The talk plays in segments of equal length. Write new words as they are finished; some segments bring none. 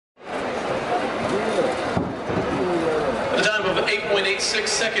At a time of 8.86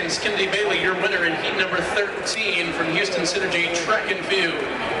 seconds, Kennedy Bailey, your winner in heat number 13 from Houston Synergy Track and Field.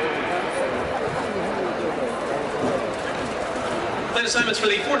 Lane assignments for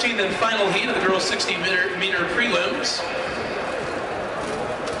the 14th and final heat of the girls' 60-meter prelims.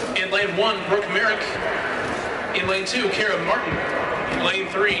 In lane 1, Brooke Merrick. In lane 2, Kara Martin. In lane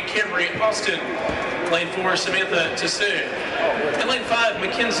 3, Camry Austin. Lane 4, Samantha Tissé. In lane 5,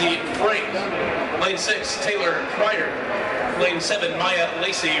 Mackenzie Frank. Lane 6, Taylor Pryor. Lane 7, Maya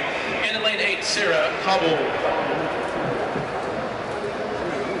Lacey. And in lane 8, Sarah Hobble.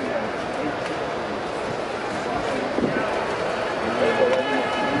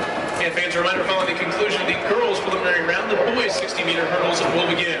 And fans, a reminder, following the conclusion of the girls' preliminary round, the boys' 60-meter hurdles will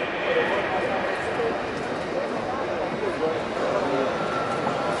begin.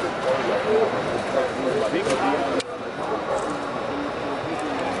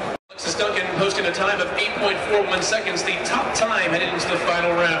 Alexis Duncan posting a time of 8.41 seconds, the top time headed into the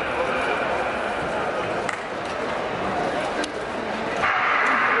final round.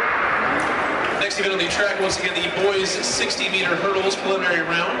 Next event on the track, once again, the boys' 60-meter hurdles preliminary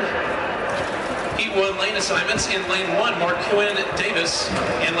round. Heat 1 lane assignments. In lane 1, Mark Quinn Davis.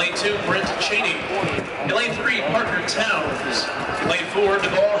 In lane 2, Brent Cheney. In lane 3, Parker Towns. In lane 4,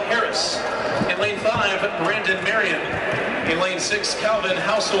 Duvall Harris. In lane 5, Brandon Marion. In lane 6, Calvin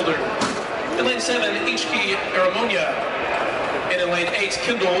Householder. In lane 7, Ichki Aramonia. And in lane 8,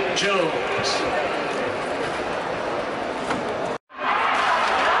 Kendall Jones.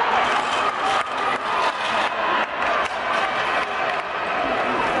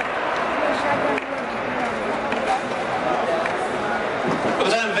 With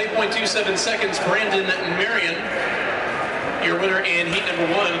a time of 8.27 seconds, Brandon Marion, your winner in heat number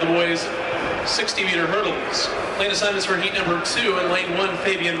 1 of the boys' 60-meter hurdles. Lane assignments for heat number 2. In lane 1,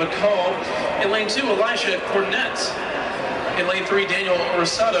 Fabian McCall. In lane 2, Elisha Cornett. In lane 3, Daniel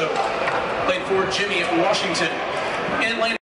Rosado. Lane 4, Jimmy Washington. In lane